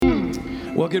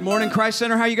Well, good morning, Christ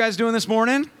Center. How you guys doing this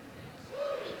morning?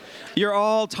 You're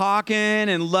all talking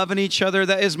and loving each other.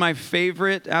 That is my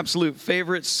favorite, absolute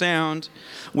favorite sound.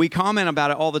 We comment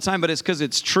about it all the time, but it's because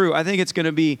it's true. I think it's going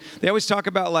to be, they always talk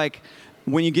about like,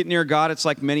 when you get near God, it's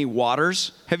like many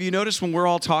waters. Have you noticed when we're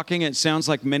all talking, it sounds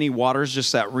like many waters,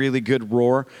 just that really good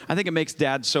roar? I think it makes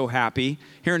Dad so happy,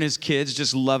 hearing his kids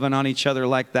just loving on each other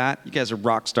like that. You guys are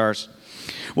rock stars.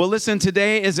 Well, listen,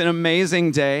 today is an amazing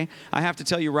day. I have to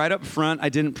tell you right up front, I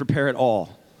didn't prepare at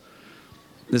all.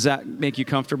 Does that make you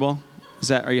comfortable?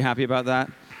 Are you happy about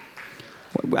that?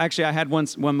 Actually, I had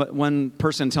one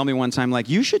person tell me one time, like,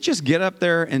 you should just get up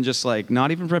there and just like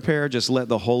not even prepare, just let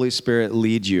the Holy Spirit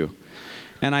lead you.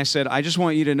 And I said, I just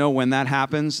want you to know when that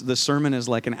happens, the sermon is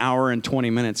like an hour and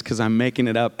 20 minutes because I'm making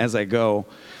it up as I go.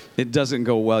 It doesn't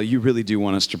go well. You really do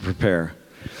want us to prepare.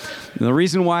 And the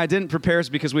reason why I didn't prepare is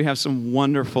because we have some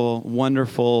wonderful,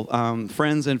 wonderful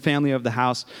friends and family of the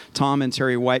house, Tom and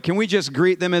Terry White. Can we just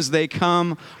greet them as they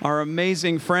come, our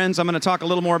amazing friends? I'm going to talk a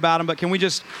little more about them, but can we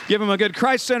just give them a good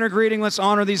Christ Center greeting? Let's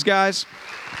honor these guys.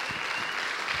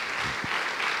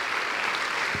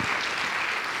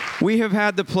 We have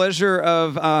had the pleasure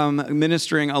of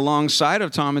ministering alongside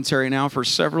of Tom and Terry now for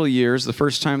several years. The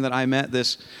first time that I met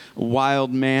this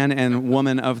wild man and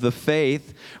woman of the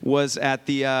faith was at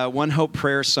the One Hope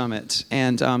Prayer Summit.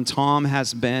 And Tom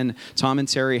and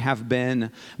Terry have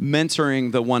been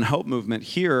mentoring the One Hope movement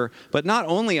here, but not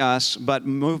only us, but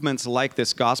movements like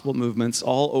this, gospel movements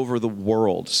all over the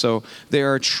world. So they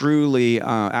are truly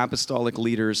apostolic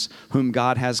leaders whom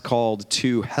God has called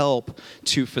to help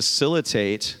to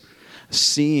facilitate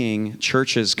seeing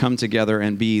churches come together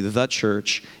and be the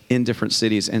church in different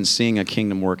cities and seeing a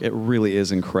kingdom work. It really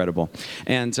is incredible.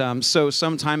 And so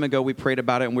some time ago, we prayed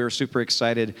about it, and we were super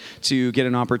excited to get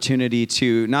an opportunity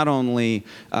to not only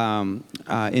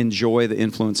enjoy the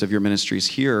influence of your ministries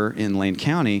here in Lane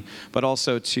County, but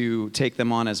also to take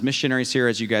them on as missionaries here.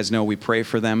 As you guys know, we pray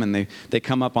for them, and they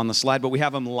come up on the slide, but we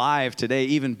have them live today,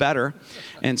 even better.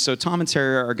 And so Tom and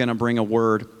Terry are going to bring a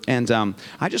word. And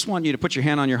I just want you to put your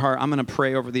hand on your heart. I'm going to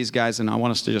pray over these guys, and I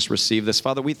want us to just receive this.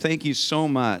 Father, we thank you so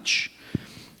much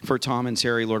for Tom and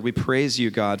Terry, Lord. We praise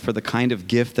you, God, for the kind of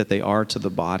gift that they are to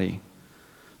the body.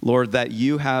 Lord, that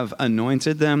you have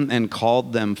anointed them and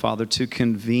called them, Father, to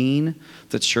convene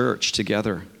the church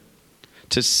together,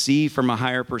 to see from a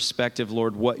higher perspective,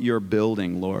 Lord, what you're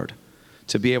building, Lord,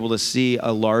 to be able to see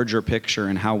a larger picture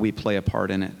and how we play a part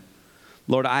in it.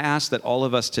 Lord, I ask that all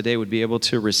of us today would be able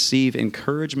to receive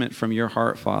encouragement from your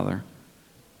heart, Father,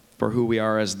 for who we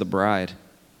are as the bride.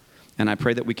 And I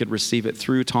pray that we could receive it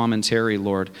through Tom and Terry,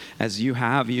 Lord, as you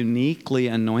have uniquely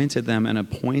anointed them and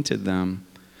appointed them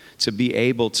to be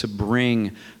able to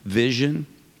bring vision,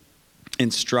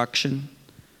 instruction,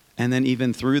 and then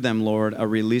even through them, Lord, a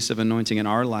release of anointing in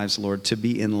our lives, Lord, to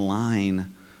be in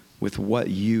line with what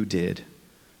you did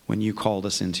when you called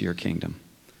us into your kingdom.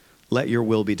 Let your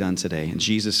will be done today, in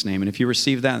Jesus' name. And if you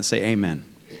receive that, say amen.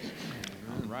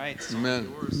 All right.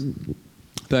 Amen.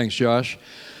 Thanks, Josh.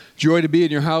 Joy to be in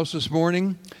your house this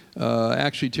morning.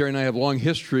 Actually, Terry and I have a long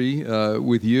history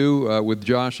with you, with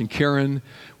Josh and Karen,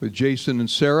 with Jason and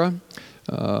Sarah,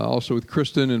 also with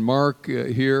Kristen and Mark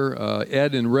here,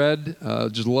 Ed and Red.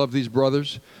 Just love these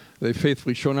brothers. They've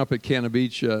faithfully shown up at Canna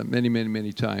Beach many, many,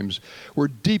 many times. We're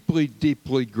deeply,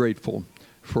 deeply grateful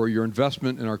for your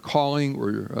investment in our calling.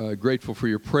 We're grateful for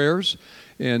your prayers.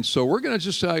 And so we're going to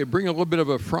just bring a little bit of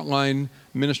a frontline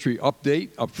ministry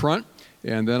update up front,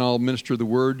 and then I'll minister the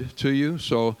word to you.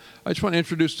 So I just want to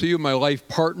introduce to you my life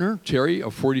partner, Terry,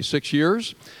 of 46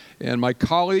 years, and my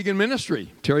colleague in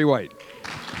ministry, Terry White.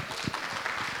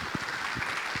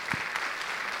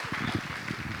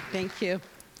 Thank you.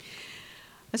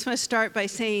 I just want to start by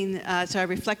saying, as I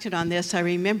reflected on this, I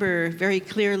remember very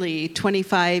clearly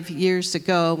 25 years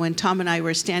ago when Tom and I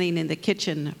were standing in the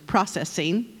kitchen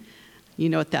processing. You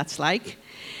know what that's like.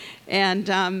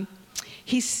 And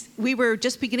we were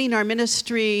just beginning our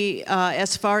ministry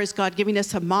as far as God giving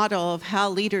us a model of how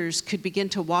leaders could begin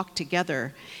to walk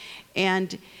together.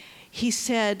 And he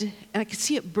said, and I could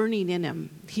see it burning in him,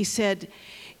 he said,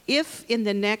 if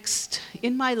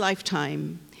in my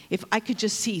lifetime, if I could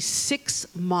just see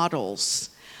 6 models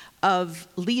of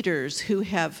leaders who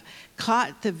have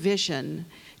caught the vision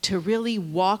to really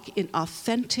walk in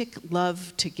authentic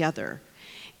love together,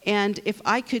 and if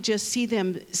I could just see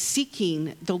them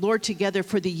seeking the Lord together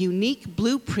for the unique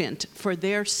blueprint for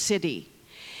their city,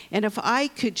 and if I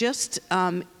could just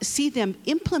see them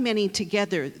implementing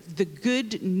together the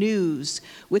good news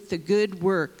with the good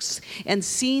works, and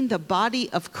seeing the body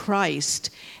of Christ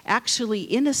actually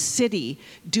in a city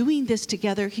doing this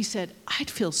together, he said,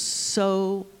 I'd feel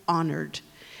so honored.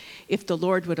 if the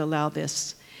Lord would allow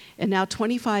this. And now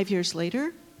 25 years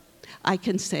later, I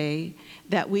can say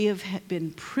that we have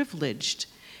been privileged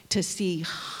to see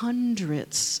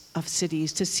hundreds of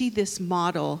cities, to see this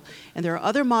model, and there are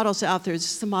other models out there.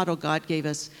 This is the model God gave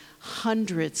us,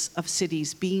 hundreds of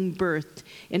cities being birthed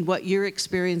in what you're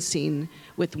experiencing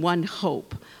with One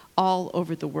Hope all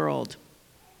over the world.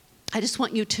 I just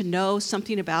want you to know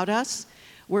something about us.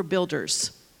 We're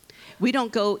builders. We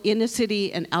don't go in a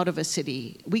city and out of a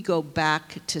city. We go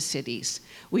back to cities.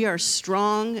 We are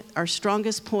strong. Our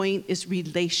strongest point is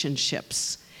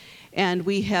relationships. And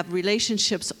we have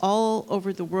relationships all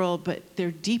over the world, but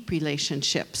they're deep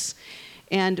relationships.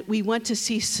 And we want to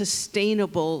see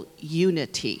sustainable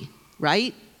unity,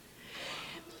 right?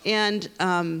 And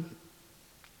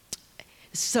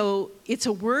so it's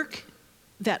a work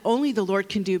that only the Lord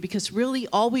can do, because really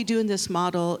all we do in this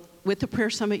model with the Prayer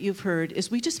Summit you've heard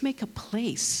is we just make a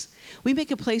place. We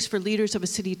make a place for leaders of a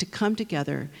city to come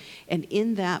together, and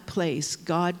in that place,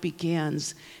 God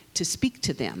begins to speak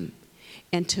to them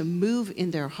and to move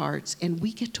in their hearts, and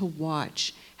we get to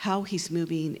watch how he's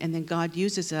moving, and then God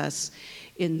uses us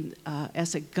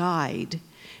as a guide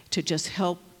to just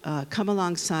help come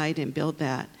alongside and build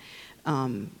that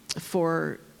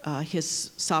for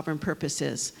his sovereign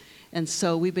purposes. And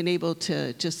so we've been able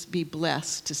to just be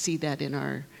blessed to see that in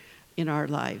our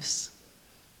lives.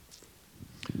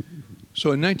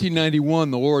 So in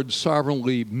 1991, the Lord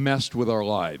sovereignly messed with our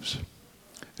lives.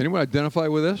 Anyone identify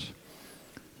with this?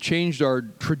 Changed our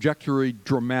trajectory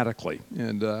dramatically.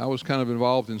 And I was kind of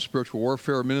involved in spiritual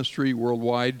warfare ministry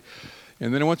worldwide.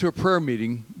 And then I went to a prayer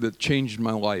meeting that changed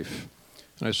my life.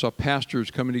 And I saw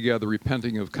pastors coming together,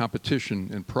 repenting of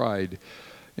competition and pride,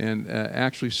 and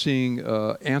actually seeing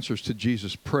answers to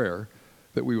Jesus' prayer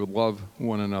that we would love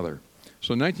one another.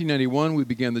 So in 1991, we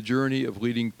began the journey of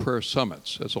leading prayer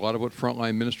summits. That's a lot of what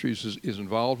Frontline Ministries is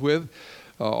involved with.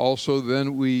 Also,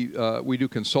 then we do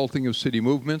consulting of city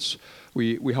movements.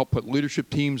 We help put leadership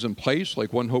teams in place,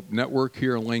 like One Hope Network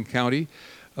here in Lane County.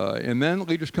 And then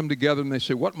leaders come together and they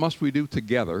say, what must we do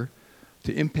together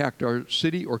to impact our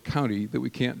city or county that we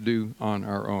can't do on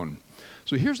our own?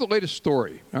 So here's the latest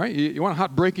story. All right, you want a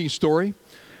hot breaking story?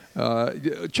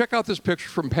 Check out this picture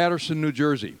from Paterson, New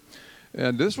Jersey.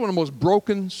 And this is one of the most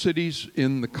broken cities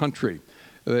in the country.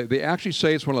 They actually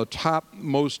say it's one of the top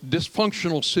most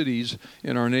dysfunctional cities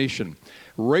in our nation.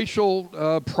 Racial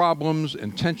problems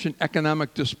and tension,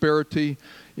 economic disparity,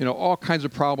 all kinds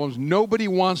of problems. Nobody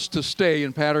wants to stay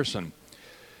in Paterson.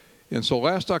 And so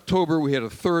last October, we had a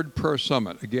third prayer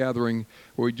summit, a gathering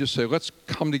where we just say, let's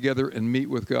come together and meet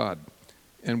with God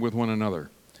and with one another.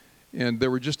 And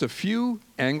there were just a few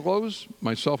Anglos,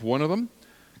 myself one of them,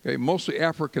 okay, mostly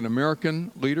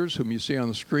African-American leaders whom you see on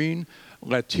the screen,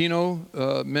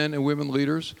 Latino men and women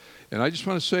leaders. And I just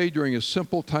want to say during a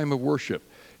simple time of worship,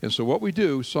 and so what we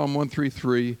do, Psalm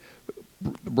 133,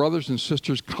 brothers and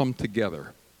sisters come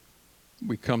together.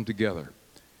 We come together.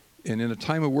 And in a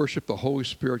time of worship, the Holy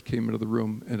Spirit came into the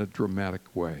room in a dramatic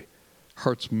way.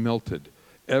 Hearts melted.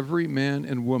 Every man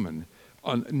and woman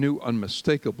knew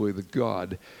unmistakably that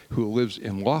God, who lives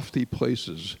in lofty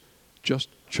places, just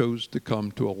chose to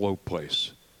come to a low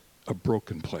place, a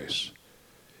broken place.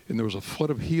 And there was a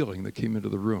flood of healing that came into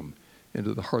the room,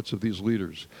 into the hearts of these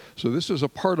leaders. So this is a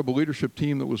part of a leadership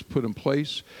team that was put in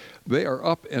place. They are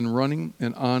up and running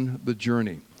and on the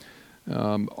journey.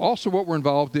 Also what we're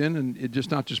involved in, and it just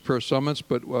not just prayer summits,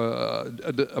 but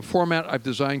a format I've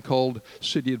designed called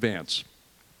City Advance.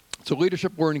 It's a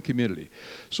leadership learning community.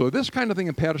 So this kind of thing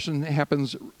in Paterson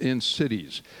happens in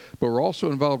cities, but we're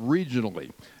also involved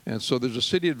regionally. And so there's a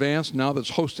City Advance now that's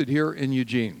hosted here in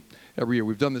Eugene every year.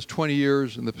 We've done this 20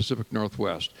 years in the Pacific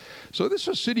Northwest. So this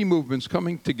is city movements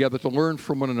coming together to learn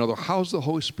from one another. How's the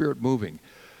Holy Spirit moving?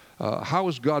 How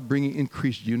is God bringing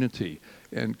increased unity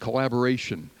and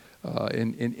collaboration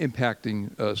in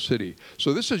impacting a city?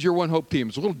 So this is your One Hope team.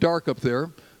 It's a little dark up there.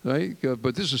 Right?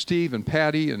 But this is Steve and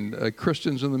Patty and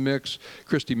Kristen's in the mix,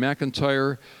 Christy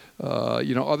McIntyre,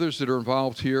 others that are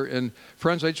involved here. And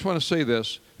friends, I just want to say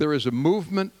this. There is a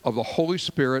movement of the Holy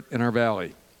Spirit in our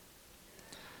valley.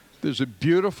 There's a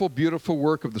beautiful, beautiful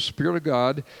work of the Spirit of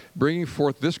God bringing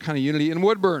forth this kind of unity in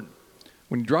Woodburn.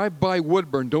 When you drive by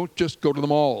Woodburn, don't just go to the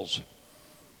malls.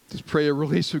 Just pray a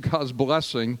release of God's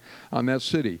blessing on that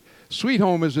city. Sweet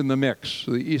Home is in the mix,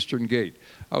 the Eastern Gate.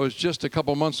 I was just a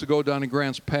couple months ago down in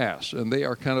Grants Pass, and they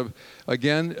are kind of,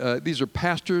 again, these are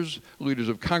pastors, leaders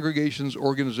of congregations,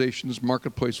 organizations,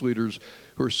 marketplace leaders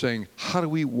who are saying, how do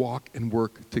we walk and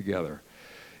work together?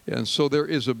 And so there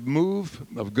is a move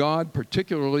of God,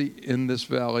 particularly in this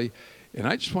valley, and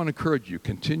I just want to encourage you,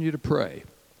 continue to pray.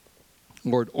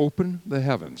 Lord, open the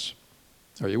heavens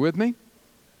Are you with me?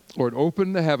 Lord,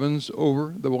 open the heavens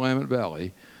over the Willamette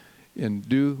Valley and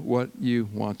do what you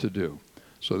want to do.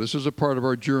 So this is a part of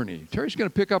our journey. Terry's going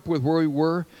to pick up with where we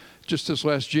were just this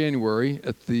last January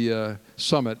at the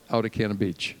summit out at Cannon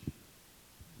Beach.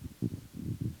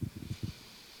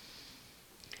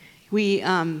 We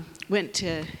went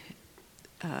to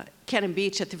Cannon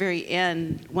Beach at the very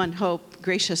end. One Hope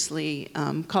graciously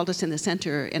called us in the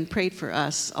center and prayed for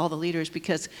us, all the leaders,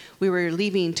 because we were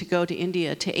leaving to go to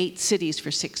India to 8 cities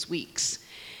for 6 weeks.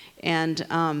 And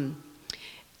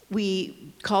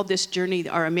we called this journey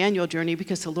our Emmanuel journey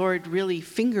because the Lord really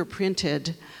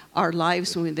fingerprinted our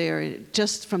lives when we were there,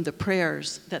 just from the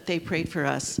prayers that they prayed for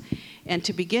us. And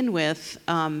to begin with,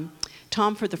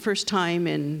 Tom, for the first time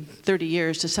in 30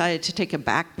 years, decided to take a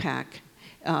backpack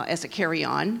as a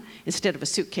carry-on instead of a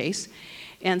suitcase.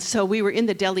 And so we were in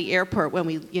the Delhi airport when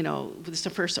this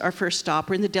is our first stop.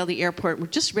 We're in the Delhi airport. We're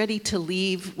just ready to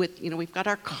leave with, we've got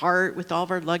our cart with all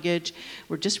of our luggage.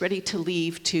 We're just ready to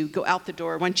leave to go out the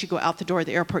door. Once you go out the door of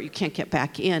the airport, you can't get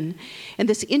back in. And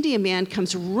this Indian man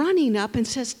comes running up and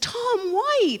says, "Tom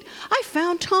White, I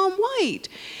found Tom White."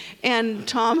 And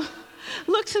Tom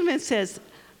looks at him and says,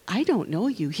 "I don't know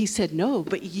you." He said, "No,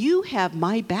 but you have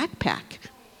my backpack."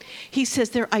 He says,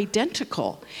 "They're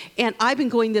identical. And I've been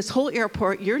going this whole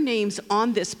airport. Your name's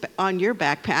on your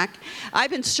backpack. I've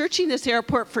been searching this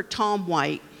airport for Tom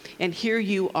White, and here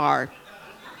you are."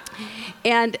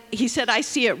 And he said, "I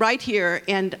see it right here."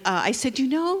 And I said,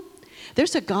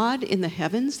 there's a God in the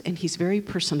heavens, and he's very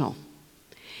personal.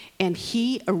 And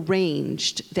he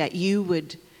arranged that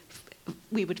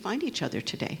we would find each other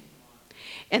today.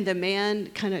 And the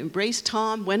man kind of embraced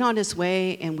Tom, went on his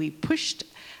way, and we pushed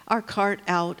our cart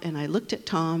out, and I looked at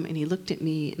Tom, and he looked at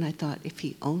me, and I thought, if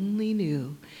he only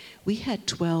knew, we had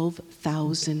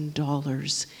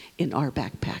 $12,000 in our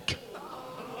backpack.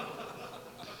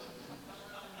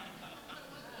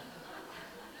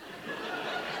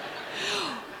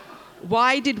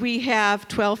 Why did we have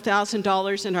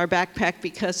 $12,000 in our backpack?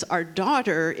 Because our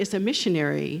daughter is a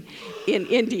missionary in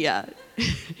India.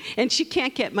 And she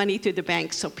can't get money through the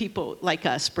bank, so people like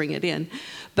us bring it in.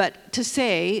 But to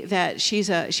say that she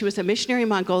was a missionary in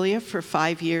Mongolia for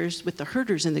 5 years with the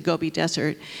herders in the Gobi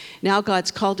Desert. Now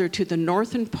God's called her to the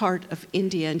northern part of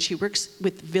India, and she works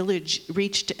with village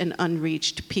reached and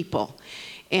unreached people.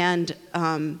 And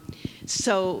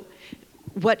so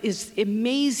what is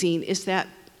amazing is that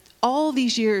all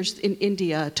these years in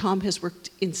India, Tom has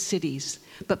worked in cities,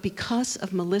 but because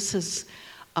of Melissa's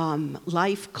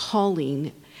life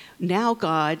calling, now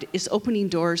God is opening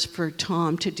doors for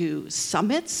Tom to do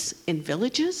summits in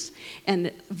villages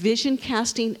and vision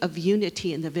casting of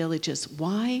unity in the villages.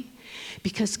 Why?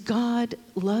 Because God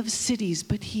loves cities,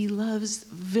 but he loves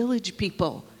village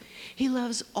people. He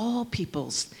loves all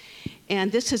peoples. And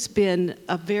this has been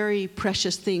a very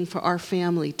precious thing for our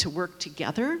family to work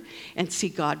together and see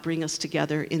God bring us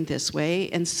together in this way.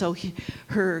 And so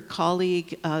her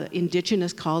colleague,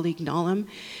 indigenous colleague, Nalam,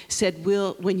 said,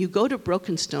 when you go to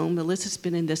Brokenstone, Melissa's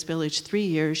been in this village 3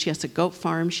 years. She has a goat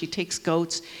farm. She takes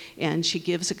goats, and she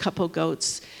gives a couple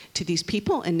goats to these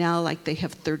people. And now, they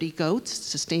have 30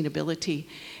 goats, sustainability.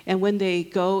 And when they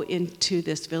go into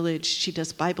this village, she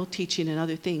does Bible teaching and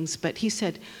other things. But he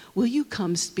said, "Will you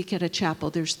come speak at a chapel?"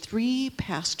 There's 3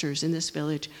 pastors in this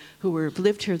village who have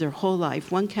lived here their whole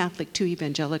life, 1 Catholic, 2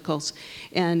 evangelicals.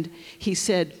 And he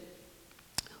said,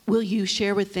 "Will you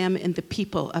share with them and the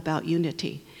people about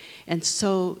unity?" And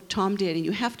so Tom did. And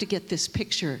you have to get this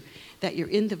picture that you're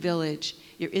in the village,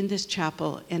 you're in this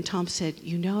chapel. And Tom said,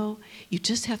 you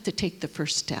just have to take the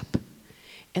first step.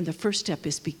 And the first step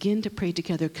is begin to pray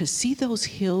together, because see those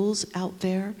hills out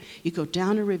there? You go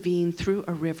down a ravine, through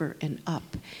a river, and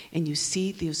up. And you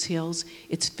see those hills.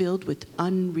 It's filled with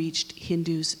unreached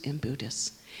Hindus and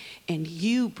Buddhists. And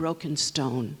you,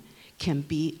 Brokenstone, can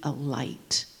be a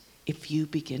light if you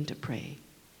begin to pray.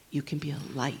 You can be a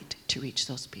light to reach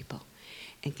those people.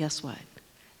 And guess what?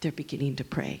 They're beginning to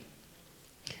pray.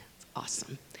 It's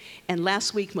awesome. And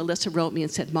last week, Melissa wrote me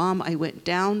and said, "Mom, I went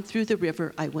down through the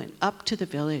river, I went up to the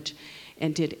village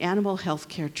and did animal health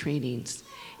care trainings.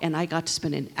 And I got to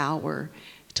spend an hour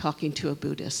talking to a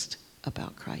Buddhist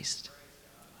about Christ."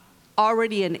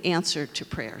 Already an answer to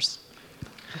prayers.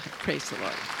 Praise the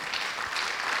Lord.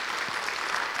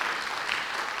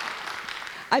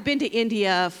 I've been to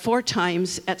India 4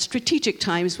 times at strategic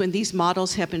times when these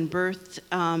models have been birthed.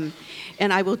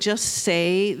 And I will just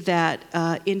say that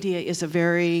India is a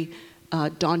very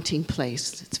daunting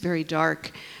place. It's very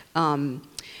dark.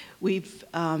 We've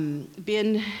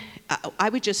been, I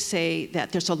would just say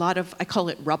that there's a lot of, I call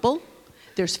it rubble.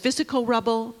 There's physical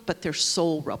rubble, but there's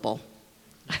soul rubble.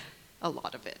 A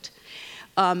lot of it.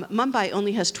 Mumbai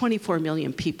only has 24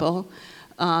 million people.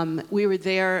 We were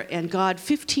there, and God,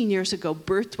 15 years ago,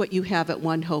 birthed what you have at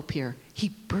One Hope here. He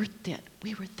birthed it.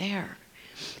 We were there.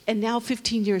 And now,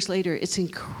 15 years later, it's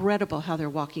incredible how they're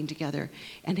walking together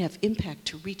and have impact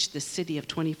to reach the city of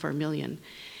 24 million.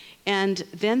 And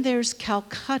then there's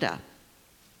Calcutta.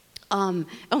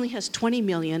 Only has 20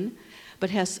 million, but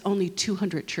has only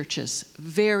 200 churches.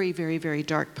 Very, very, very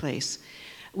dark place.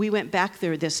 We went back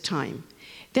there this time.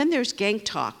 Then there's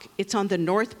Gangtok. It's on the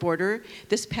north border.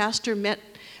 This pastor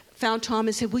found Tom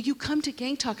and said, will you come to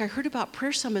Gangtok? I heard about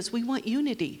prayer summits. We want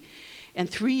unity. And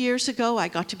 3 years ago, I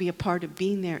got to be a part of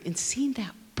being there and seeing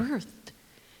that birthed,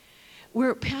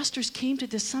 where pastors came to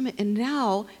this summit, and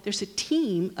now there's a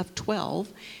team of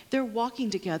 12. They're walking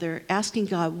together, asking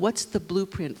God, what's the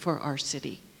blueprint for our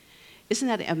city? Isn't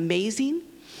that amazing?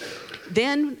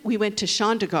 Then we went to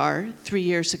Chandigarh 3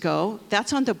 years ago.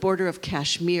 That's on the border of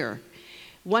Kashmir.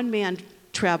 One man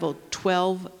traveled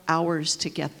 12 hours to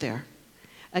get there.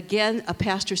 Again, a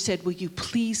pastor said, will you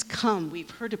please come? We've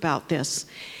heard about this.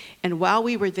 And while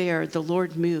we were there, the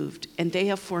Lord moved, and they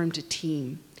have formed a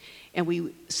team.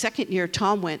 And second year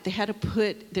Tom went, they had to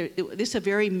put, this is a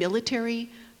very military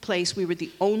place. We were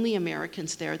the only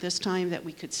Americans there this time that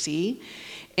we could see.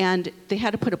 And they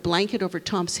had to put a blanket over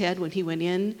Tom's head when he went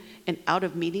in and out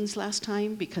of meetings last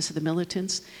time because of the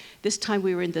militants. This time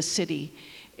we were in the city,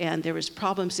 and there was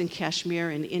problems in Kashmir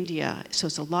and India, so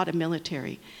it's a lot of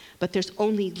military. But there's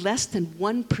only less than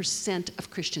 1%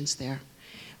 of Christians there.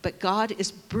 But God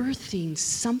is birthing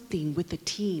something with the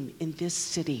team in this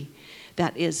city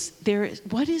that is there.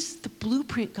 What is the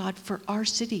blueprint, God, for our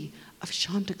city of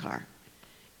Chandigarh?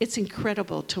 It's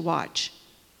incredible to watch.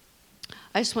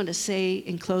 I just want to say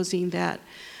in closing that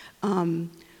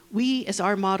we, as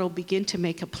our model, begin to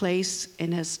make a place,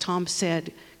 and as Tom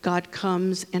said, God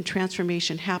comes and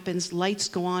transformation happens. Lights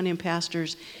go on in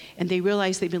pastors, and they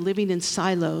realize they've been living in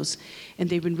silos, and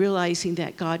they've been realizing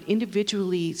that God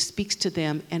individually speaks to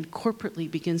them and corporately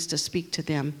begins to speak to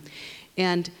them.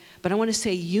 But I want to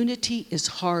say unity is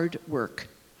hard work.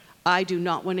 I do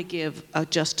not want to give a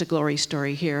just a glory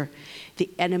story here. The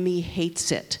enemy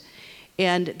hates it.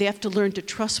 And they have to learn to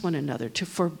trust one another, to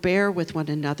forbear with one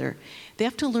another. They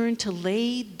have to learn to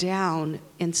lay down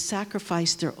and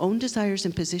sacrifice their own desires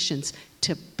and positions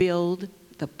to build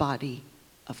the body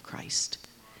of Christ,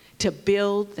 to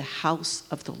build the house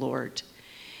of the Lord.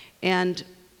 And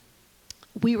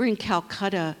we were in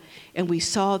Calcutta, and we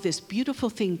saw this beautiful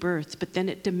thing birthed, but then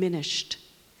it diminished.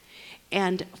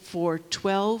 And for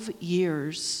 12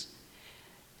 years,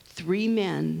 3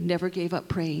 men never gave up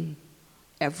praying.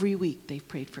 Every week they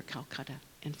prayed for Calcutta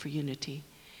and for unity.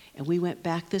 And we went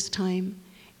back this time,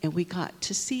 and we got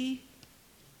to see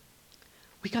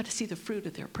the fruit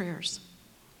of their prayers.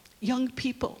 Young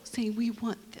people saying, we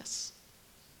want this.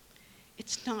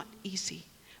 It's not easy.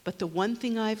 But the one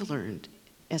thing I've learned,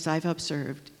 as I've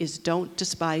observed, is don't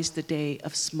despise the day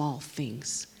of small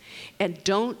things. And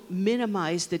don't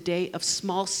minimize the day of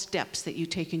small steps that you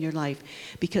take in your life.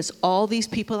 Because all these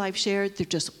people I've shared, they're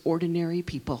just ordinary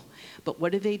people. But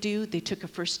what did? They took a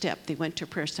first step. They went to a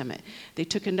prayer summit. They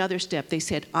took another step. They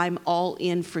said, I'm all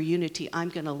in for unity. I'm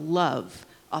going to love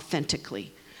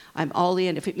authentically. I'm all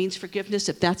in. If it means forgiveness,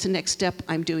 if that's the next step,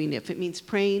 I'm doing it. If it means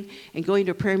praying and going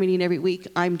to a prayer meeting every week,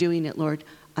 I'm doing it, Lord.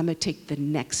 I'm going to take the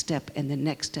next step and the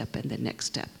next step and the next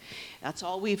step. That's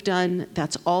all we've done.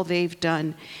 That's all they've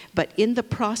done. But in the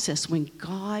process, when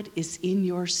God is in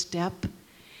your step,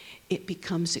 it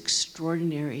becomes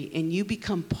extraordinary. And you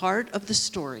become part of the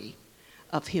story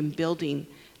of him building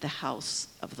the house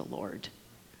of the Lord.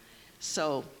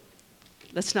 So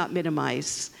let's not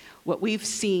minimize. What we've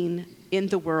seen in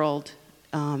the world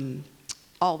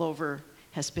all over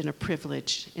has been a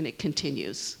privilege, and it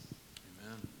continues.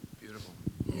 Amen. Beautiful.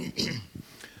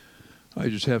 I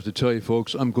just have to tell you,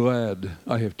 folks, I'm glad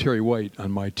I have Terry White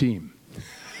on my team.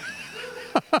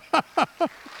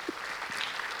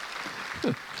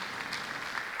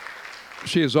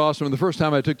 She is awesome. And the first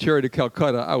time I took Terry to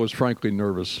Calcutta, I was frankly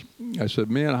nervous. I said,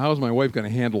 man, how's my wife going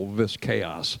to handle this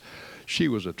chaos? She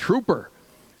was a trooper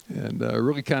and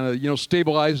really kind of,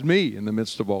 stabilized me in the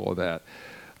midst of all of that.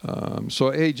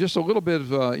 So, hey, just a little bit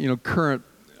of, current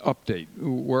update.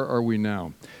 Where are we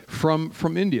now?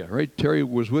 From India, right? Terry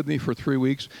was with me for 3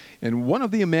 weeks, and one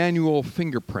of the Emmanuel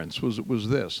fingerprints was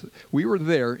this. We were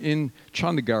there in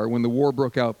Chandigarh when the war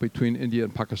broke out between India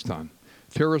and Pakistan.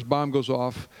 Terrorist bomb goes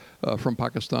off from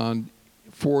Pakistan,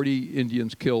 40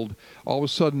 Indians killed. All of a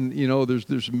sudden,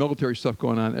 there's military stuff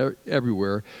going on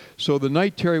everywhere. So the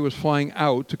night Terry was flying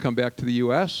out to come back to the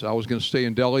U.S., I was going to stay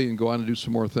in Delhi and go on and do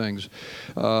some more things.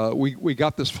 We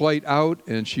got this flight out,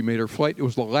 and she made her flight. It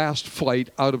was the last flight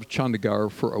out of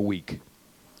Chandigarh for a week.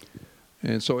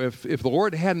 And so if the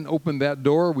Lord hadn't opened that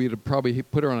door, we'd have probably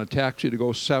put her on a taxi to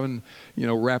go 7,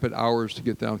 rapid hours to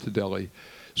get down to Delhi.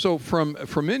 So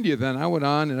from India then, I went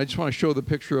on, and I just want to show the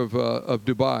picture of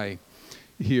Dubai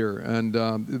here. And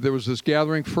there was this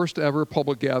gathering, first ever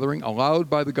public gathering, allowed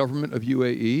by the government of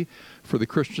UAE for the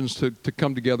Christians to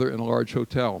come together in a large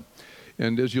hotel.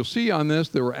 And as you'll see on this,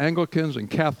 there were Anglicans and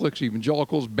Catholics,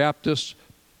 evangelicals, Baptists,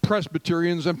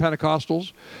 Presbyterians, and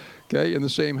Pentecostals, in the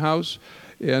same house.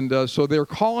 And so they're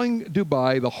calling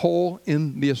Dubai the hole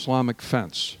in the Islamic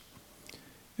fence.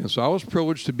 And so I was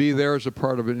privileged to be there as a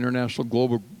part of an international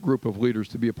global group of leaders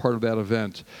to be a part of that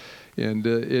event. And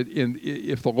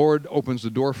if the Lord opens the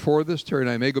door for this, Terry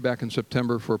and I may go back in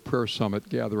September for a prayer summit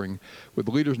gathering with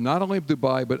the leaders not only of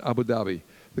Dubai, but Abu Dhabi,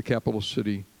 the capital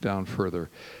city down further.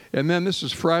 And then this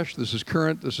is fresh, this is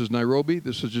current, this is Nairobi,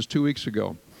 this is just 2 weeks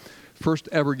ago. First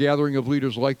ever gathering of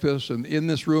leaders like this, and in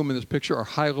this room, in this picture, are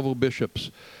high-level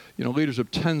bishops, leaders of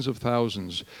tens of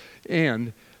thousands.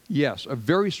 And, yes, a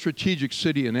very strategic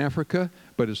city in Africa,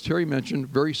 but as Terry mentioned,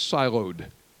 very siloed.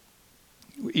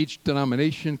 Each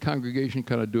denomination, congregation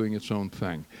kind of doing its own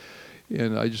thing.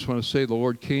 And I just want to say the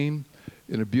Lord came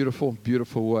in a beautiful,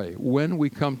 beautiful way. When we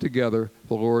come together,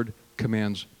 the Lord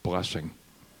commands blessing.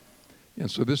 And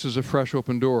so this is a fresh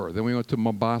open door. Then we went to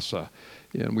Mombasa,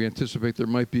 and we anticipate there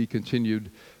might be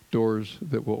continued doors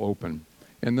that will open.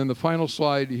 And then the final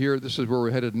slide here, this is where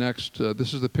we're headed next.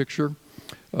 This is the picture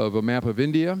of a map of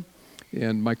India.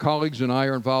 And my colleagues and I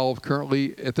are involved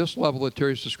currently at this level that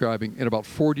Terry's describing in about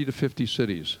 40 to 50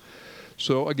 cities.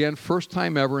 So again, first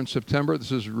time ever in September,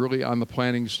 this is really on the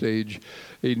planning stage,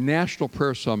 a national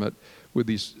prayer summit with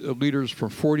these leaders from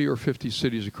 40 or 50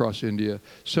 cities across India,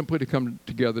 simply to come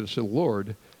together to say,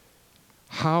 Lord,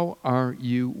 how are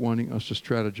you wanting us to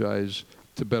strategize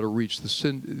to better reach the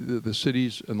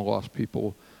cities and the lost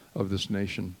people of this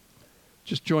nation?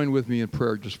 Just join with me in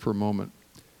prayer just for a moment.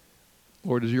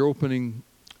 Lord, as you're opening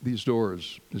these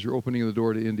doors, as you're opening the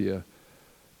door to India,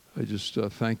 I just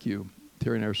thank you.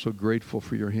 Terry and I are so grateful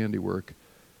for your handiwork.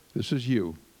 This is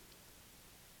you.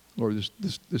 Lord,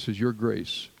 this is your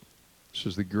grace. This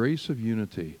is the grace of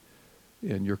unity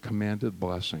and your commanded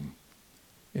blessing.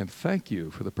 And thank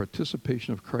you for the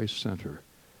participation of Christ Center,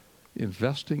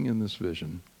 investing in this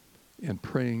vision and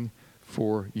praying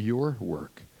for your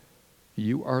work.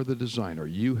 You are the designer.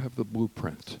 You have the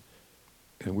blueprint.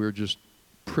 And we're just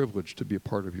privileged to be a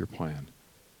part of your plan.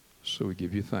 So we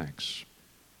give you thanks.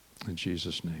 In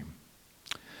Jesus' name.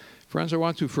 Friends, I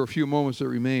want to, for a few moments that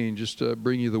remain, just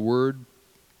bring you the word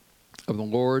of the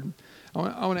Lord.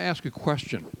 I want to ask a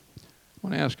question.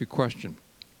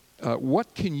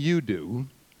 What can you do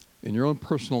in your own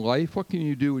personal life? What can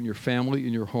you do in your family,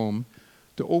 in your home,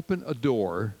 to open a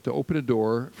door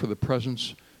for the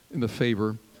presence and the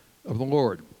favor of the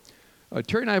Lord?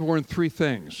 Terry and I have learned 3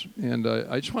 things, and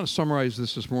I just want to summarize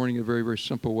this morning in a very, very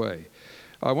simple way.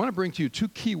 I want to bring to you 2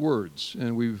 key words,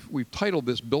 and we've titled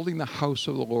this, Building the House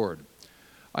of the Lord.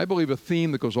 I believe a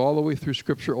theme that goes all the way through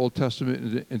Scripture, Old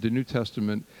Testament into New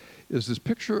Testament, is this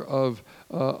picture of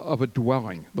a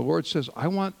dwelling. The Lord says, I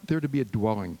want there to be a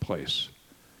dwelling place.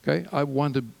 Okay? I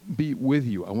want to be with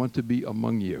you. I want to be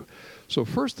among you. So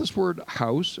first this word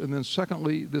house, and then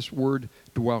secondly this word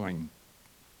dwelling.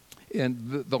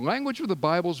 And the language of the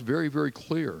Bible is very, very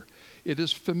clear. It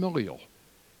is familial.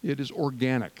 It is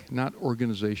organic, not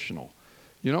organizational.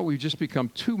 We've just become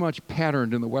too much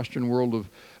patterned in the Western world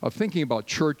of thinking about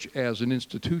church as an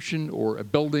institution or a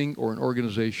building or an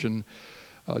organization.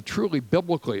 Truly,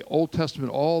 biblically, Old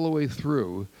Testament all the way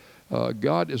through,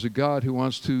 God is a God who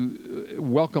wants to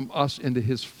welcome us into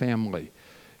his family.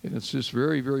 And it's just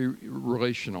very, very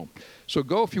relational. So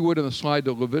go, if you would, on the slide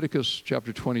to Leviticus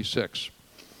chapter 26.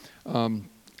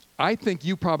 I think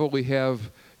you probably have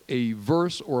a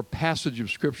verse or a passage of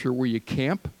Scripture where you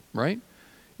camp, right?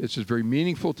 It's just very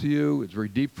meaningful to you. It's very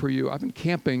deep for you. I've been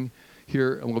camping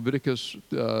here in Leviticus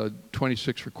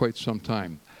 26 for quite some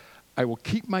time. I will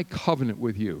keep my covenant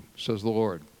with you, says the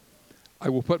Lord. I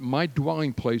will put my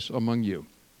dwelling place among you.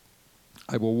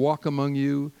 I will walk among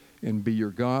you and be your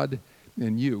God,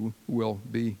 and you will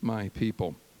be my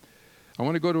people. I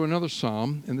want to go to another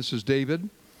psalm, and this is David.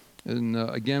 And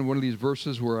again, one of these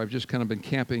verses where I've just kind of been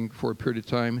camping for a period of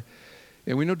time.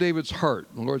 And we know David's heart.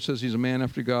 The Lord says he's a man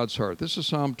after God's heart. This is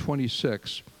Psalm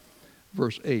 26,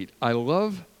 verse 8. I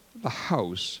love the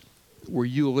house where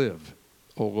you live,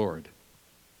 O Lord.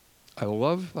 I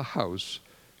love the house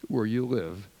where you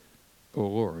live, O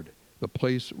Lord, the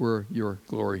place where your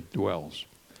glory dwells.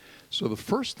 So the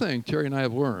first thing Terry and I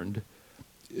have learned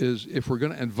is if we're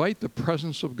going to invite the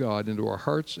presence of God into our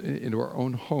hearts, into our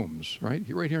own homes, right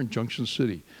here in Junction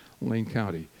City, Lane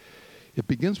County, it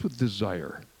begins with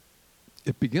desire.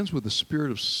 It begins with the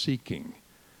spirit of seeking.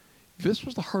 This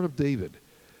was the heart of David.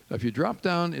 Now, if you drop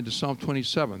down into Psalm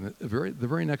 27, the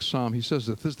very next psalm, he says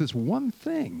that there's this one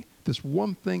thing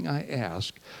I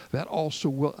ask, that also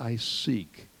will I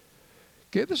seek.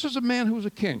 Okay, this is a man who was a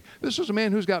king. This is a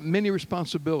man who's got many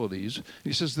responsibilities.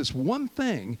 He says, this one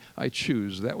thing I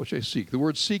choose, that which I seek. The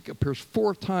word seek appears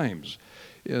 4 times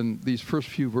in these first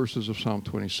few verses of Psalm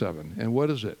 27. And what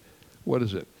is it? What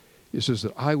is it? It says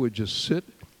that I would just sit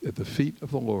at the feet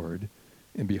of the Lord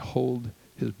and behold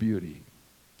his beauty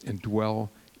and dwell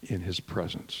in his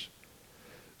presence.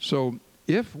 So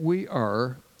if we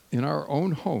are in our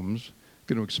own homes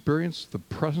going to experience the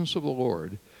presence of the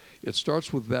Lord, it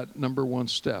starts with that number one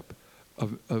step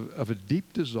of a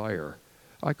deep desire.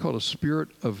 I call it a spirit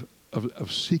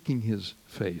of seeking his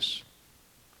face.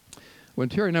 When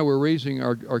Terry and I were raising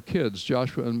our kids,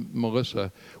 Joshua and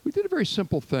Melissa, we did a very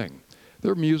simple thing.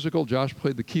 They're musical. Josh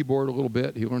played the keyboard a little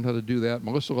bit. He learned how to do that.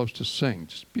 Melissa loves to sing.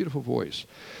 Just beautiful voice.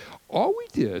 All we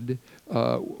did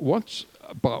once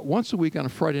a week on a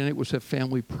Friday night was have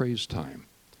family praise time.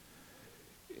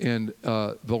 And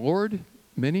the Lord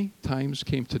many times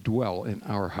came to dwell in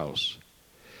our house.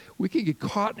 We can get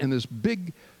caught in this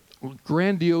big,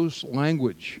 grandiose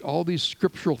language, all these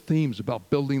scriptural themes about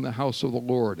building the house of the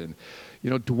Lord and,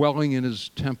 dwelling in his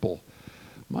temple.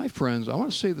 My friends, I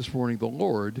want to say this morning, the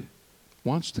Lord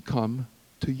wants to come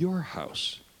to your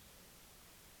house.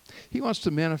 He wants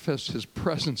to manifest his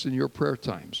presence in your prayer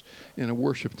times, in a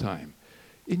worship time,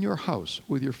 in your house,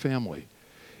 with your family.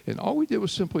 And all we did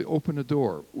was simply open a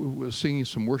door. We were singing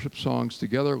some worship songs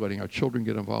together, letting our children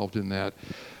get involved in that.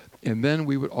 And then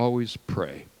we would always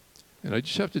pray. And I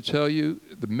just have to tell you,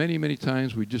 the many, many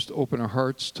times we just open our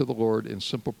hearts to the Lord in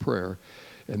simple prayer,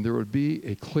 and there would be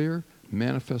a clear,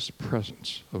 manifest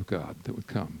presence of God that would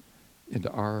come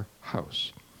into our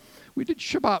house. We did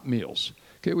Shabbat meals.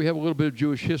 Okay, we have a little bit of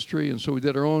Jewish history, and so we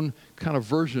did our own kind of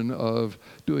version of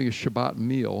doing a Shabbat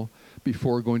meal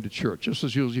before going to church. This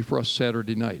is usually for us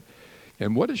Saturday night.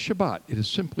 And what is Shabbat? It is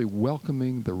simply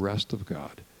welcoming the rest of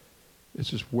God. It's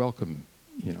just welcome,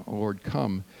 Lord,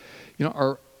 come.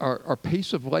 Our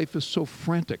pace of life is so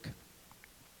frantic.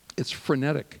 It's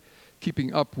frenetic,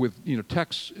 keeping up with,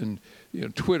 texts and,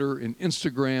 Twitter and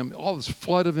Instagram, all this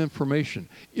flood of information.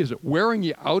 Is it wearing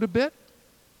you out a bit?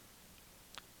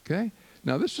 Okay.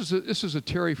 Now, this is a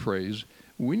Terry phrase.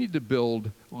 We need to build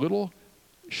little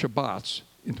Shabbats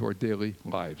into our daily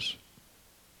lives.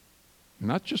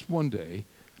 Not just one day,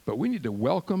 but we need to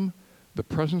welcome the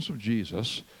presence of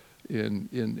Jesus in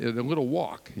a little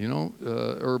walk,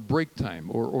 or break time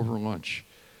or over lunch.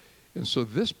 And so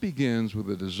this begins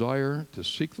with a desire to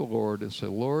seek the Lord and say,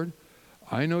 Lord,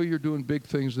 I know you're doing big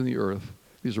things in the earth.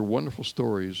 These are wonderful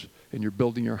stories, and you're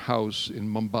building your house in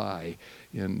Mumbai,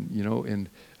 and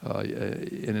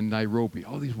in Nairobi,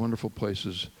 all these wonderful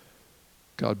places.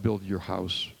 God, build your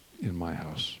house in my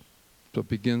house. So it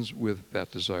begins with that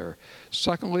desire.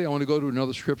 Secondly, I want to go to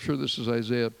another scripture. This is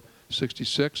Isaiah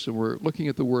 66, and we're looking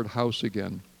at the word house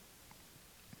again.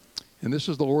 And this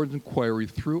is the Lord's inquiry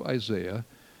through Isaiah. And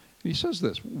he says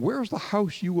this, where's the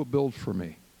house you will build for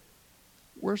me?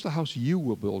 Where's the house you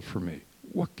will build for me?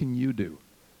 What can you do,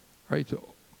 right,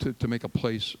 to make a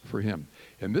place for him?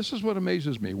 And this is what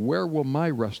amazes me. Where will my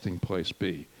resting place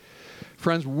be?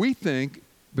 Friends, we think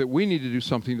that we need to do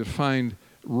something to find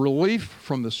relief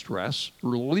from the stress,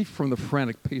 relief from the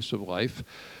frantic pace of life,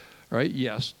 right?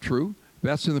 Yes, true.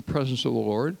 That's in the presence of the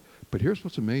Lord. But here's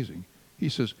what's amazing. He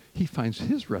says he finds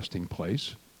his resting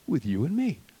place with you and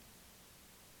me.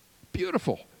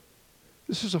 Beautiful.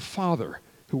 This is a father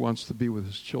who wants to be with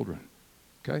his children,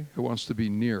 okay? Who wants to be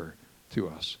near to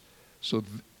us. So,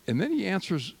 and then he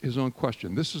answers his own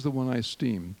question. This is the one I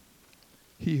esteem.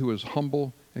 He who is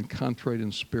humble and contrite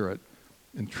in spirit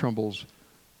and trembles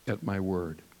at my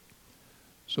word.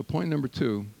 So point number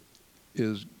 2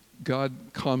 is God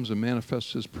comes and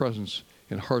manifests his presence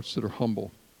in hearts that are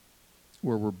humble,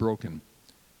 where we're broken,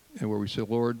 and where we say,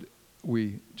 Lord,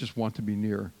 we just want to be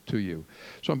near to you.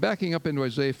 So I'm backing up into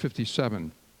Isaiah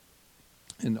 57,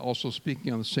 and also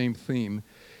speaking on the same theme.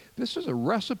 This is a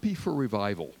recipe for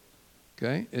revival,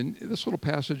 okay? In this little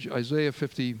passage, Isaiah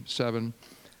 57,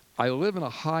 I live in a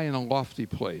high and a lofty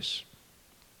place,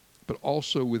 but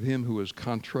also with him who is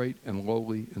contrite and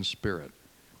lowly in spirit,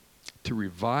 to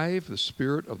revive the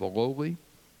spirit of the lowly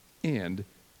and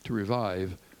to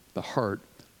revive the heart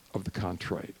of the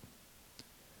contrite.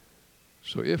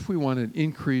 So if we want an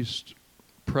increased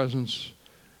presence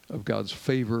of God's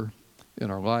favor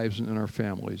in our lives and in our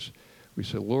families, we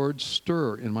say, Lord,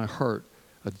 stir in my heart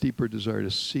a deeper desire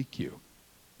to seek you.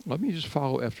 Let me just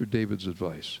follow after David's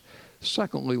advice.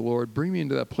 Secondly, Lord, bring me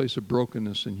into that place of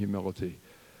brokenness and humility,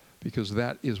 because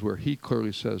that is where he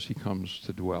clearly says he comes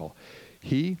to dwell.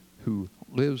 He who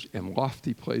lives in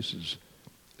lofty places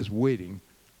is waiting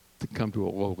to come to a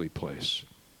lowly place.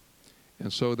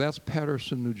 And so that's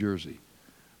Patterson, New Jersey.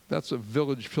 That's a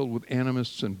village filled with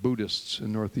animists and Buddhists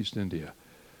in Northeast India.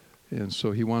 And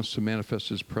so he wants to manifest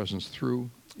his presence through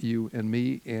you and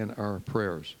me and our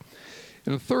prayers.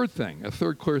 And a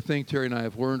third clear thing Terry and I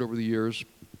have learned over the years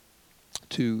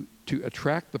to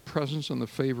attract the presence and the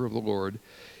favor of the Lord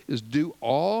is do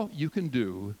all you can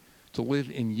do to live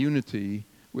in unity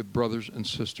with brothers and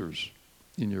sisters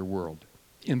in your world.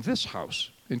 In this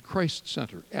house, in Christ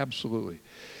Center, absolutely.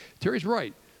 Terry's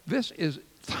right. This is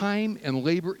time and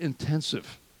labor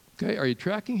intensive. Okay, are you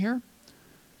tracking here?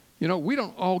 You know, we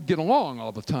don't all get along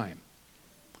all the time.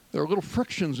 There are little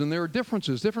frictions and there are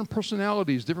differences, different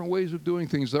personalities, different ways of doing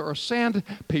things. There are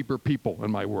sandpaper people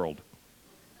in my world.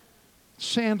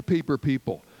 Sandpaper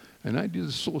people. And I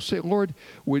just say, Lord,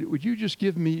 would you just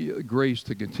give me grace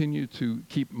to continue to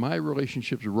keep my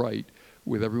relationships right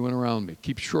with everyone around me?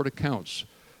 Keep short accounts.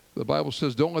 The Bible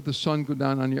says, don't let the sun go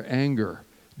down on your anger.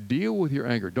 Deal with your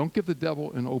anger. Don't give the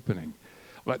devil an opening.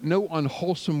 Let no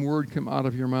unwholesome word come out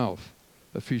of your mouth.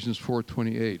 Ephesians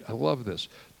 4:28. I love this.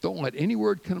 Don't let any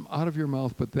word come out of your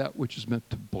mouth but that which is meant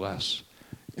to bless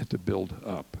and to build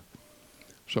up.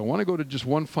 So I want to go to just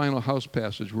one final house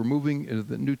passage. We're moving into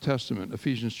the New Testament,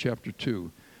 Ephesians chapter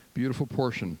 2. Beautiful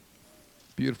portion.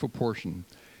 Beautiful portion.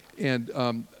 And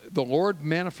the Lord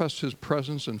manifests his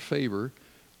presence and favor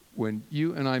when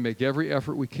you and I make every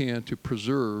effort we can to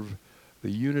preserve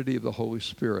the unity of the Holy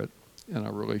Spirit in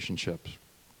our relationships.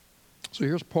 So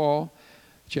here's Paul,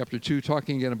 chapter 2,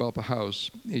 talking again about the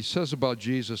house. He says about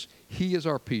Jesus, he is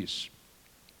our peace,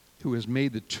 who has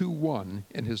made the two one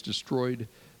and has destroyed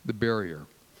the barrier.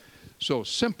 So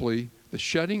simply, the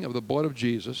shedding of the blood of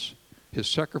Jesus, his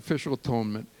sacrificial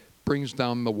atonement, brings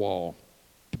down the wall,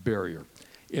 the barrier.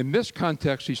 In this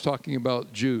context, he's talking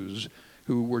about Jews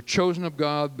who were chosen of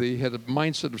God. They had a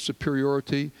mindset of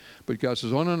superiority, but God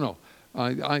says, oh, no.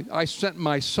 I sent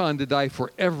my son to die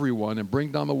for everyone and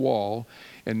bring down the wall.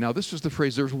 And now this is the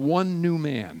phrase, there's one new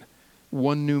man.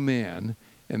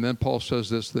 And then Paul says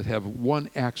this, that have one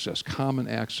access, common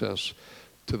access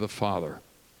to the Father.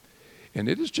 And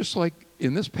it is just like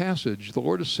in this passage, the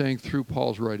Lord is saying through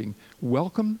Paul's writing,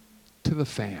 welcome to the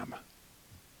fam.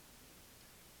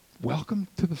 Welcome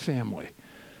to the family.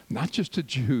 Not just to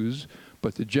Jews,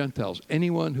 but to Gentiles.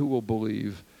 Anyone who will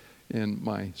believe in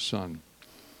my son.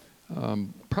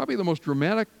 Probably the most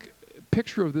dramatic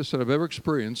picture of this that I've ever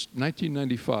experienced,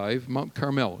 1995, Mount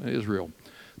Carmel in Israel,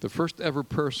 the first ever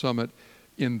prayer summit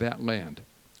in that land.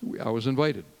 I was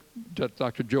invited.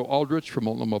 Dr. Joe Aldrich from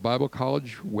Multnomah Bible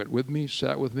College went with me,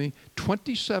 sat with me.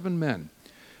 27 men,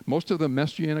 most of them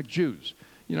Messianic Jews,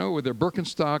 you know, with their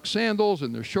Birkenstock sandals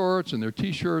and their shorts and their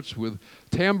T-shirts with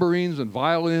tambourines and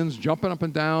violins, jumping up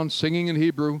and down, singing in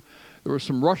Hebrew. There were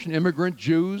some Russian immigrant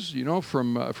Jews, you know,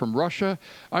 from Russia.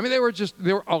 I mean, they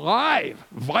were alive,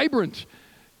 vibrant.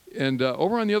 And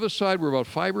over on the other side were about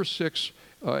 5 or 6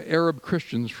 Arab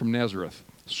Christians from Nazareth,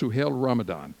 Suhail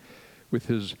Ramadan, with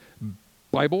his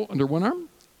Bible under one arm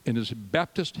and his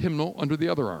Baptist hymnal under the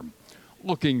other arm,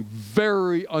 looking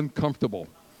very uncomfortable.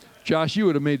 Josh, you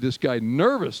would have made this guy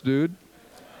nervous, dude.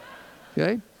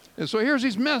 Okay? And so here's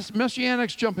these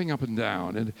Messianics jumping up and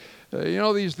down. And, you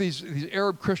know, these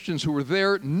Arab Christians who were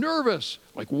there, nervous.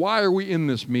 Like, why are we in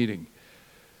this meeting?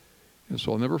 And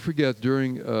so I'll never forget,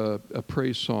 during a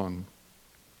praise song,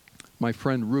 my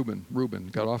friend Reuben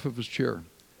got off of his chair,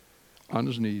 on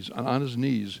his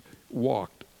knees,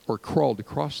 walked or crawled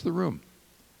across the room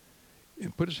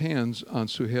and put his hands on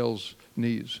Suhail's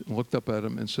knees and looked up at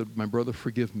him and said, my brother,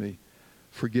 forgive me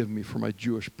for my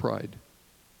Jewish pride.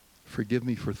 Forgive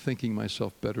me for thinking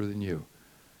myself better than you.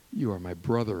 You are my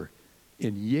brother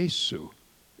in Yesu,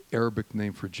 Arabic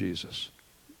name for Jesus.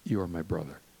 You are my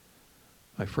brother.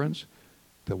 My friends,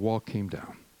 the wall came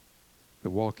down. The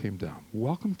wall came down.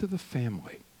 Welcome to the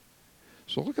family.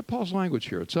 So look at Paul's language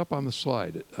here. It's up on the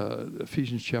slide,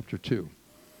 Ephesians chapter 2.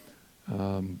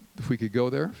 If we could go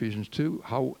there, Ephesians 2.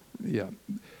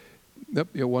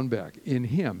 One back. In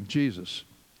him, Jesus,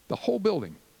 the whole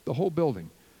building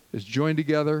is joined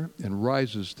together and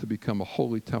rises to become a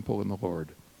holy temple in the Lord.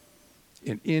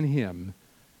 And in him,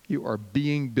 you are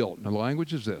being built. Now, the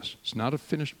language is this. It's not a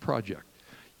finished project.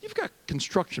 You've got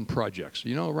construction projects,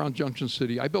 around Junction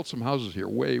City. I built some houses here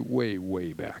way, way,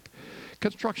 way back.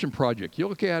 Construction project. You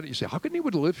look at it, you say, how can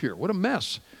anybody live here? What a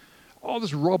mess. All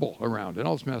this rubble around and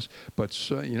all this mess. But,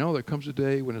 there comes a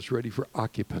day when it's ready for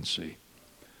occupancy.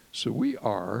 So we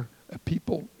are a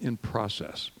people in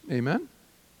process. Amen?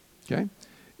 Okay?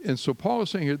 And so Paul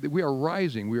is saying here that we are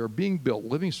rising. We are being built,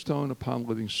 living stone upon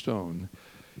living stone.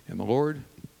 And the Lord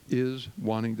is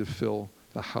wanting to fill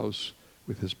the house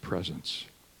with his presence.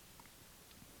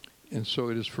 And so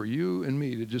it is for you and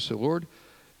me to just say, Lord,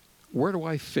 where do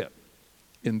I fit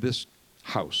in this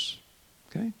house?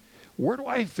 Okay? Where do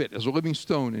I fit as a living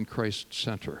stone in Christ's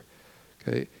center?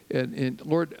 Okay? And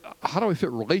Lord, how do I fit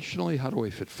relationally? How do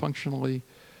I fit functionally?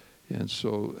 And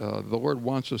so the Lord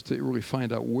wants us to really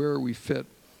find out where we fit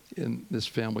in this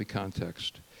family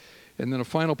context. And then a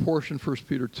final portion, 1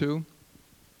 Peter 2.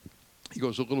 He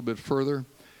goes a little bit further.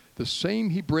 The same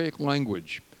Hebraic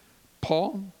language.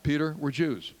 Paul, Peter were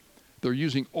Jews. They're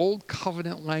using old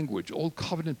covenant language, old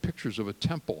covenant pictures of a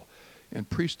temple and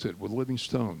priesthood with living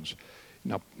stones.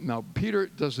 Now Peter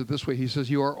does it this way. He says,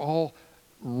 you are all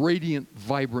radiant,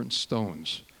 vibrant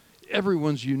stones.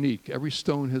 Everyone's unique. Every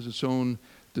stone has its own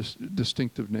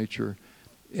distinctive nature.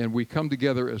 And we come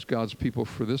together as God's people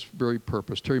for this very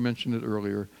purpose. Terry mentioned it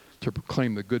earlier, to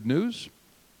proclaim the good news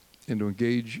and to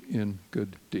engage in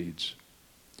good deeds.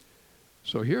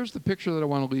 So here's the picture that I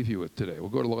want to leave you with today. We'll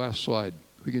go to the last slide.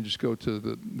 We can just go to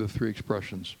the three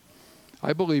expressions.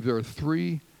 I believe there are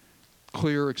three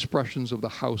clear expressions of the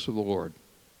house of the Lord.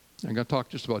 I'm going to talk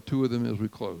just about two of them as we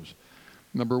close.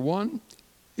 Number one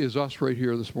is us right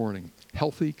here this morning,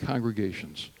 healthy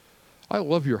congregations. I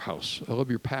love your house. I love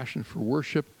your passion for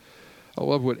worship. I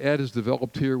love what Ed has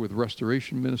developed here with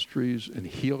restoration ministries and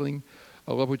healing.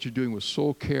 I love what you're doing with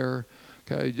soul care.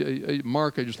 Okay,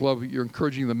 Mark, I just love you're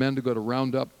encouraging the men to go to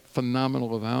Roundup.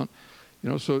 Phenomenal amount.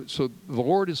 So the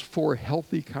Lord is for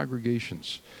healthy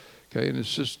congregations. Okay, and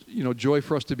it's just, joy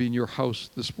for us to be in your house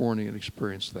this morning and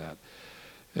experience that.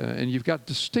 And you've got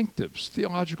distinctives,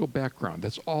 theological background.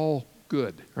 That's all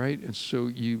good, right? And so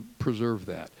you preserve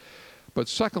that. But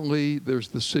secondly, there's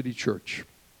the city church,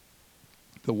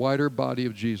 the wider body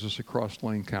of Jesus across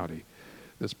Lane County.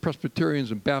 There's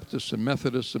Presbyterians and Baptists and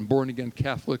Methodists and born-again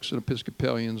Catholics and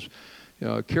Episcopalians,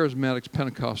 Charismatics,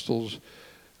 Pentecostals.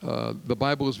 The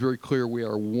Bible is very clear. We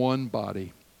are one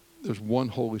body. There's one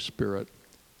Holy Spirit.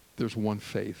 There's one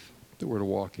faith that we're to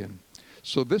walk in.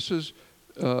 So this is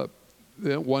the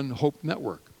One Hope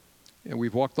Network. And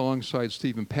we've walked alongside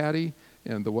Steve and Patty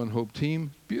and the One Hope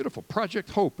team. Beautiful. Project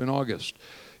Hope in August.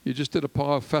 You just did a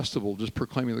Paw Festival just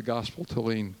proclaiming the gospel to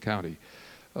Lane County.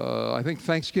 I think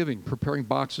Thanksgiving, preparing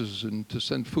boxes and to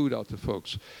send food out to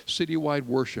folks. Citywide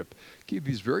worship. Keep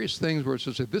these various things where it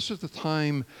says that this is the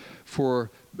time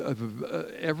for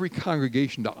every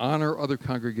congregation to honor other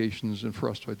congregations and for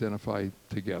us to identify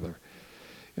together.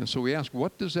 And so we ask,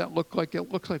 what does that look like?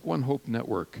 It looks like One Hope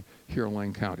Network here in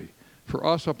Lane County. For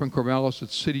us up in Corvallis,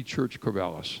 it's City Church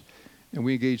Corvallis. And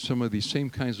we engage some of these same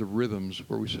kinds of rhythms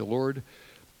where we say, Lord,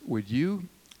 would you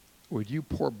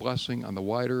pour blessing on the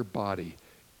wider body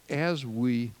as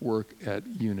we work at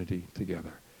unity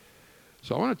together?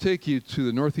 So I want to take you to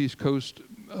the northeast coast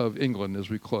of England as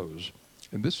we close.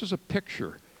 And this is a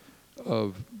picture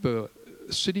of the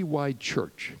citywide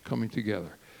church coming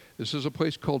together. This is a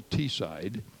place called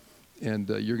Teesside. And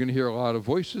you're going to hear a lot of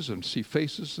voices and see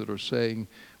faces that are saying,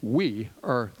 we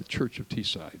are the Church of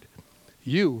Teesside.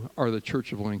 You are the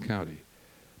Church of Lane County.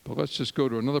 But let's just go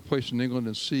to another place in England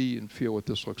and see and feel what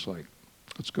this looks like.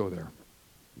 Let's go there.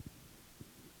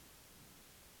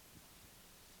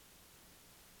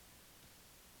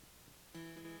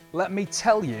 Let me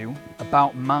tell you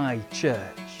about my church.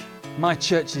 My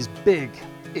church is big,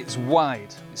 it's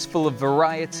wide, it's full of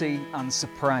variety and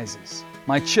surprises.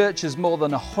 My church has more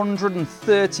than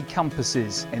 130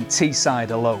 campuses in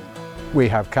Teesside alone. We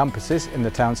have campuses in the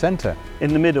town centre.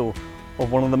 In the middle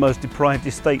of one of the most deprived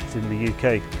estates in the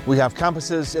UK. We have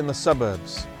campuses in the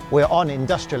suburbs. We're on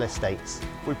industrial estates.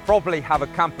 We probably have a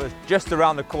campus just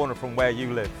around the corner from where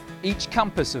you live. Each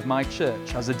campus of my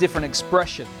church has a different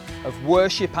expression of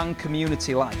worship and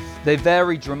community life. They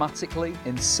vary dramatically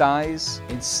in size,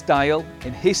 in style,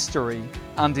 in history,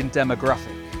 and in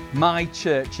demographic. My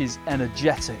church is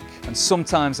energetic and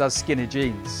sometimes has skinny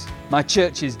jeans. My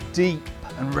church is deep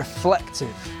and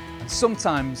reflective, and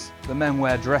sometimes the men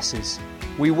wear dresses.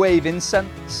 We wave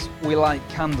incense, we light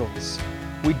candles.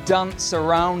 We dance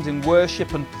around in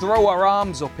worship and throw our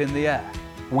arms up in the air.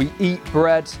 We eat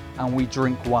bread and we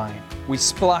drink wine. We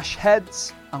splash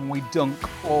heads and we dunk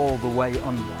all the way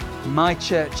under. My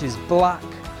church is black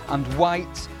and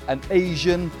white and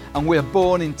Asian, and we're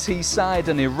born in Teesside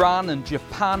and Iran and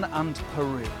Japan and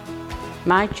Peru.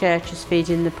 My church is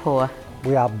feeding the poor.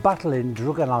 We are battling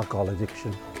drug and alcohol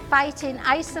addiction. Fighting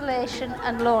isolation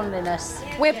and loneliness.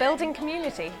 We're building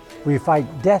community. We fight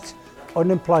debt,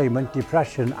 unemployment,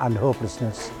 depression and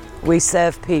hopelessness. We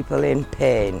serve people in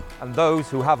pain. And those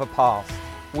who have a past.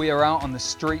 We are out on the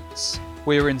streets.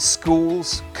 We are in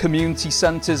schools, community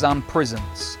centres and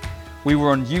prisons. We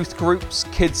run youth groups,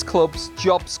 kids clubs,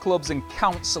 jobs clubs and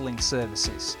counselling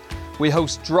services. We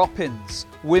host drop-ins,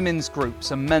 women's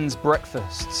groups and men's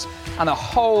breakfasts, and a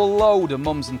whole load of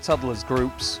mums and toddlers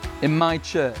groups. In my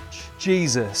church,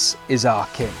 Jesus is our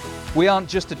King. We aren't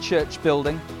just a church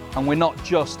building, and we're not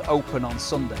just open on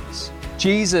Sundays.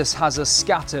 Jesus has us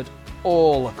scattered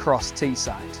all across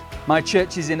Teesside. My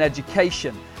church is in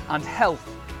education and health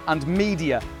and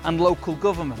media and local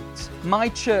government. My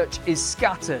church is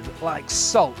scattered like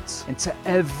salt into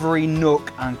every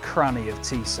nook and cranny of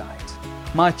Teesside.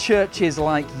 My church is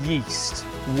like yeast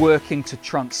working to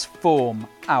transform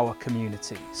our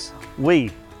communities.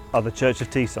 We are the Church of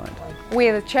Teesside. We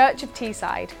are the Church of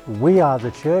Teesside. We are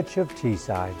the Church of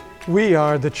Teesside. We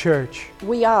are the church.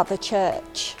 We are the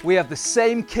church. We have the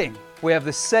same King, we have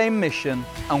the same mission,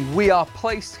 and we are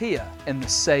placed here in the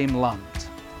same land.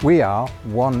 We are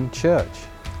one church.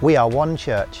 We are one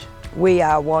church. We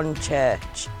are one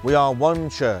church. We are one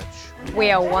church.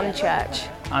 We are one church.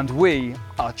 And we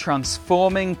are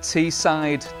transforming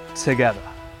Teesside together.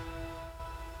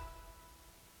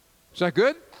 Is that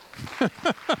good?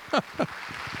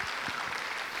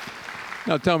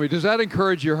 Now tell me, does that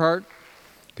encourage your heart?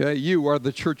 Okay, you are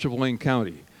the Church of Lane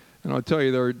County. And I'll tell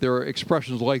you, there are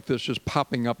expressions like this just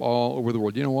popping up all over the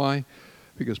world. You know why?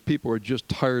 Because people are just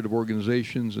tired of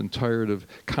organizations and tired of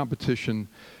competition.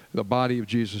 The body of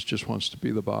Jesus just wants to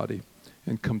be the body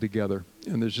and come together.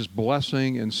 And there's just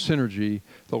blessing and synergy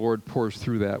the Lord pours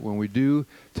through that when we do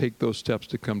take those steps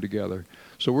to come together.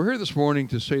 So we're here this morning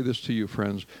to say this to you,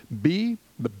 friends. Be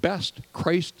the best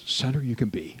Christ center you can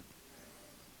be.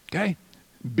 Okay?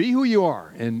 Be who you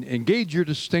are and engage your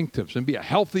distinctives and be a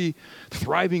healthy,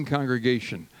 thriving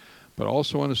congregation. But I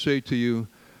also want to say to you,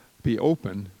 be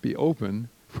open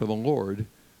for the Lord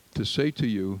to say to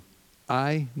you,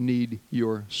 I need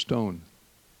your stone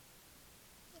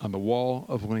on the wall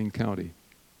of Lane County.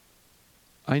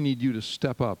 I need you to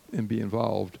step up and be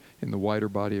involved in the wider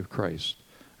body of Christ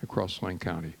across Lane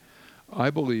County.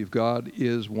 I believe God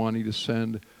is wanting to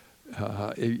send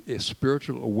a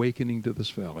spiritual awakening to this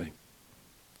valley,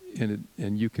 and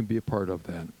you can be a part of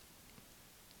that.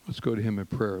 Let's go to Him in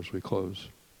prayer as we close.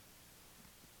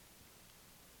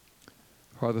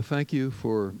 Father, thank you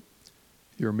for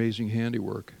your amazing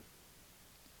handiwork.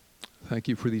 Thank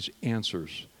you for these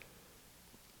answers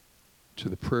to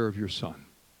the prayer of your Son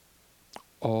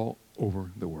all over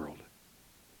the world.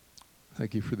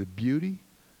 Thank you for the beauty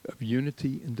of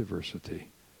unity and diversity.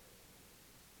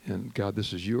 And God,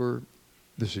 this is your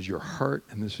heart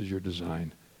and this is your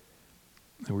design.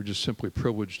 And we're just simply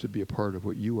privileged to be a part of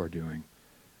what you are doing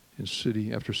in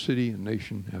city after city and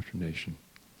nation after nation.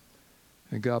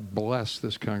 And God, bless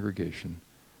this congregation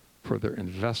for their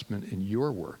investment in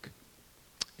your work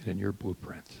and in your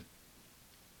blueprint.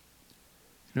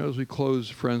 You know, as we close,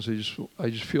 friends, I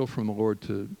just feel from the Lord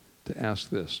to ask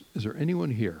this. Is there anyone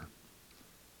here?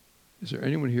 Is there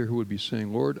anyone here who would be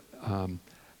saying, Lord,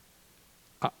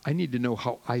 I need to know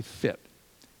how I fit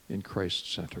in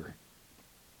Christ's center?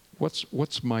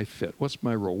 What's my fit? What's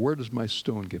my role? Where does my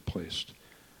stone get placed?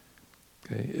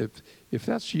 Okay, if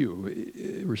that's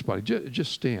you responding,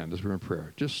 just stand as we're in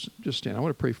prayer. Just stand. I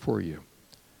want to pray for you.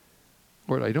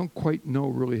 Lord, I don't quite know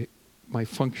really my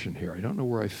function here. I don't know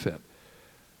where I fit.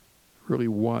 Really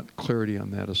want clarity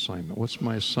on that assignment. What's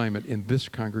my assignment in this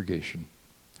congregation?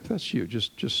 If that's you,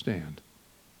 just stand.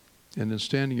 And in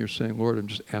standing, you're saying, Lord, I'm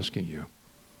just asking you.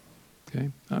 Okay?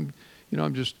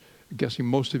 I'm just guessing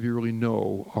most of you really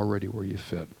know already where you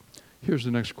fit. Here's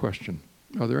the next question.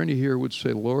 Are there any here who would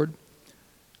say, Lord,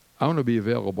 I want to be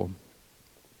available.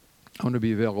 I want to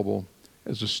be available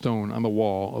as a stone on the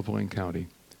wall of Lane County.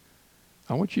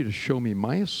 I want you to show me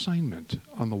my assignment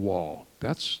on the wall.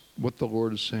 That's what the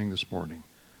Lord is saying this morning.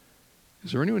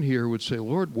 Is there anyone here who would say,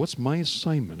 Lord, what's my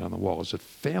assignment on the wall? Is it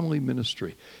family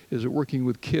ministry? Is it working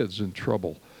with kids in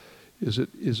trouble? Is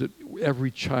it every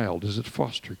child? Is it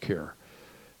foster care?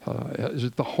 Is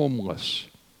it the homeless?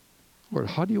 Lord,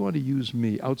 how do you want to use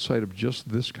me outside of just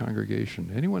this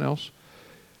congregation? Anyone else?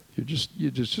 You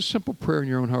just a simple prayer in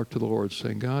your own heart to the Lord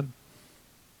saying, God,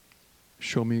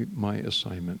 show me my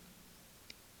assignment.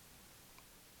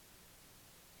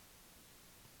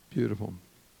 Beautiful.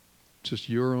 just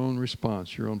your own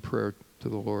response, your own prayer to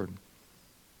the Lord,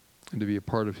 and to be a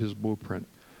part of His blueprint.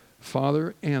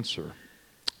 Father, answer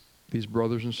these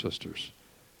brothers and sisters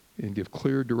and give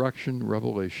clear direction,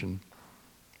 revelation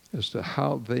as to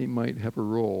how they might have a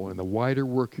role in the wider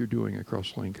work you're doing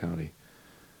across Lane County.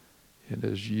 And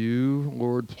as you,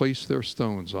 Lord, place their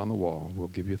stones on the wall, we'll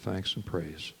give you thanks and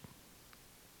praise.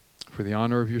 For the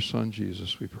honor of your Son,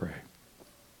 Jesus, we pray.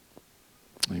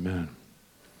 Amen.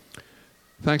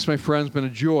 Thanks, my friends. It's been a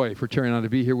joy for Terry and I to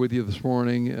be here with you this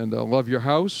morning. And I love your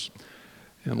house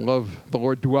and love the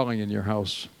Lord dwelling in your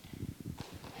house.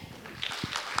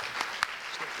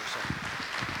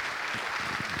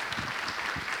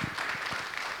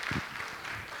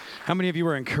 How many of you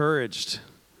were encouraged?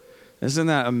 Isn't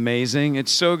that amazing?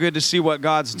 It's so good to see what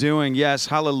God's doing. Yes,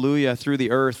 hallelujah, through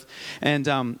the earth. And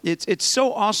it's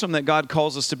so awesome that God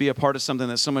calls us to be a part of something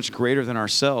that's so much greater than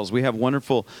ourselves. We have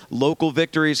wonderful local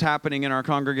victories happening in our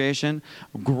congregation,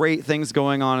 great things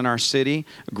going on in our city,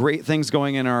 great things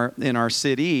going in our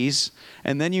cities.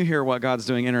 And then you hear what God's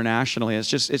doing internationally.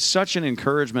 It's such an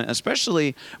encouragement,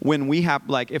 especially when we have,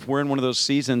 like, if we're in one of those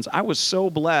seasons. I was so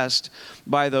blessed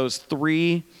by those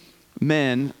 3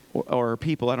 men or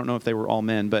people, I don't know if they were all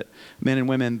men, but men and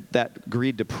women that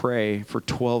agreed to pray for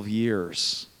 12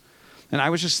 years. And I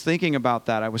was just thinking about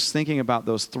that. I was thinking about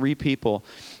those 3 people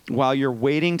while you're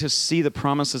waiting to see the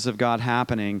promises of God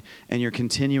happening, and you're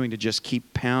continuing to just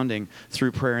keep pounding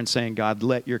through prayer and saying, God,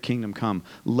 let your kingdom come.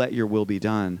 Let your will be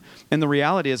done. And the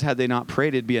reality is, had they not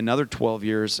prayed, it'd be another 12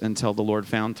 years until the Lord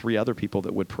found 3 other people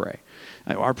that would pray.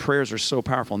 Our prayers are so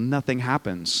powerful. Nothing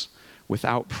happens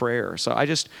without prayer. So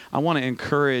I want to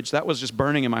encourage, that was just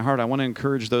burning in my heart. I want to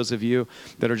encourage those of you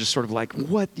that are just sort of like,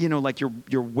 what, like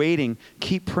you're waiting,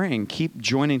 keep praying, keep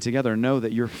joining together. Know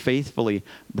that you're faithfully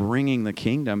bringing the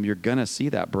kingdom. You're going to see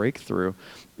that breakthrough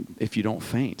if you don't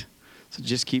faint. So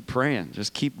just keep praying,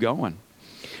 just keep going.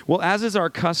 Well, as is our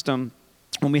custom,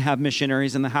 when we have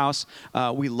missionaries in the house,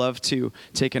 we love to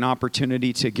take an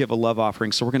opportunity to give a love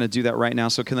offering. So we're going to do that right now.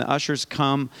 So can the ushers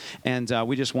come? And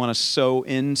we just want to sow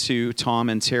into Tom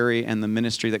and Terry and the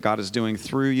ministry that God is doing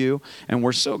through you. And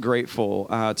we're so grateful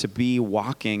to be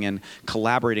walking and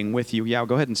collaborating with you. Yeah,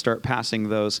 go ahead and start passing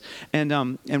those. And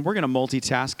we're going to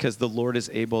multitask because the Lord is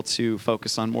able to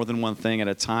focus on more than one thing at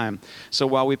a time. So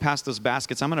while we pass those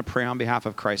baskets, I'm going to pray on behalf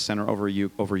of Christ Center over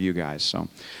you guys. So,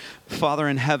 Father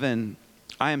in heaven,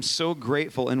 I am so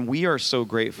grateful, and we are so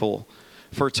grateful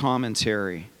for Tom and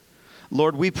Terry.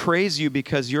 Lord, we praise you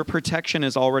because your protection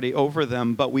is already over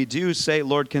them, but we do say,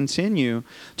 Lord, continue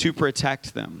to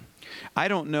protect them. I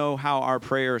don't know how our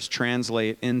prayers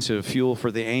translate into fuel for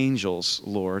the angels,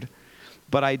 Lord,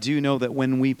 but I do know that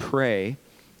when we pray,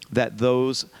 that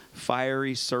those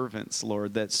fiery servants,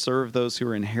 Lord, that serve those who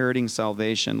are inheriting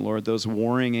salvation, Lord, those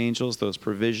warring angels, those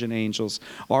provision angels,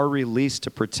 are released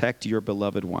to protect your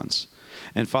beloved ones.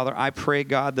 And Father, I pray,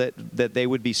 God, that they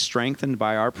would be strengthened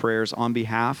by our prayers on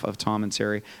behalf of Tom and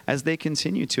Terry as they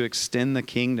continue to extend the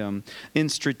kingdom in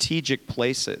strategic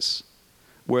places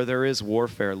where there is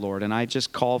warfare, Lord. And I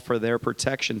just call for their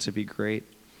protection to be great.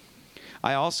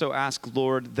 I also ask,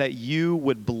 Lord, that you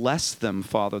would bless them,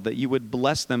 Father, that you would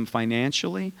bless them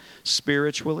financially,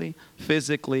 spiritually,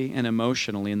 physically, and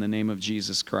emotionally in the name of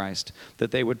Jesus Christ,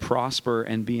 that they would prosper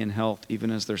and be in health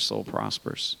even as their soul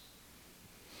prospers.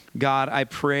 God, I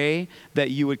pray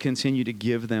that you would continue to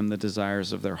give them the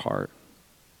desires of their heart,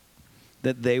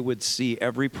 that they would see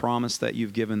every promise that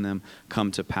you've given them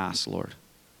come to pass, Lord.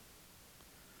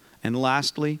 And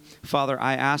lastly, Father,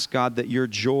 I ask, God, that your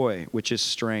joy, which is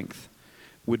strength,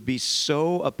 would be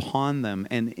so upon them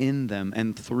and in them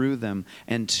and through them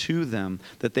and to them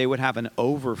that they would have an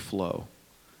overflow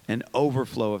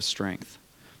of strength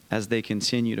as they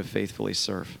continue to faithfully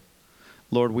serve.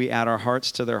 Lord, we add our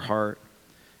hearts to their heart.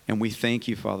 And we thank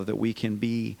you, Father, that we can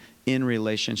be in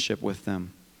relationship with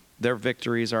them. Their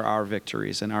victories are our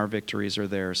victories, and our victories are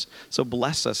theirs. So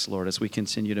bless us, Lord, as we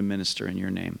continue to minister in your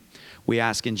name. We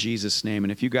ask in Jesus' name.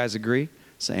 And if you guys agree,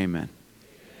 say amen.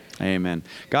 Amen.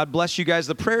 God bless you guys.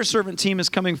 The prayer servant team is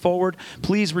coming forward.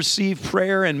 Please receive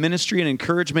prayer and ministry and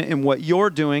encouragement in what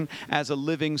you're doing as a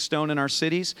living stone in our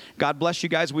cities. God bless you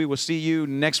guys. We will see you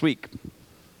next week.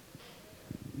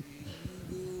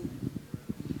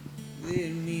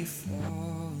 Let me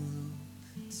follow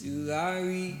till I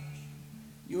reach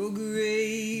your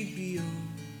great beyond,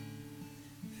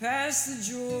 past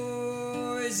the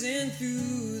joys and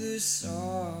through the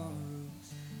sorrows.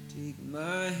 Take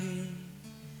my hand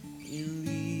and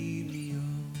lead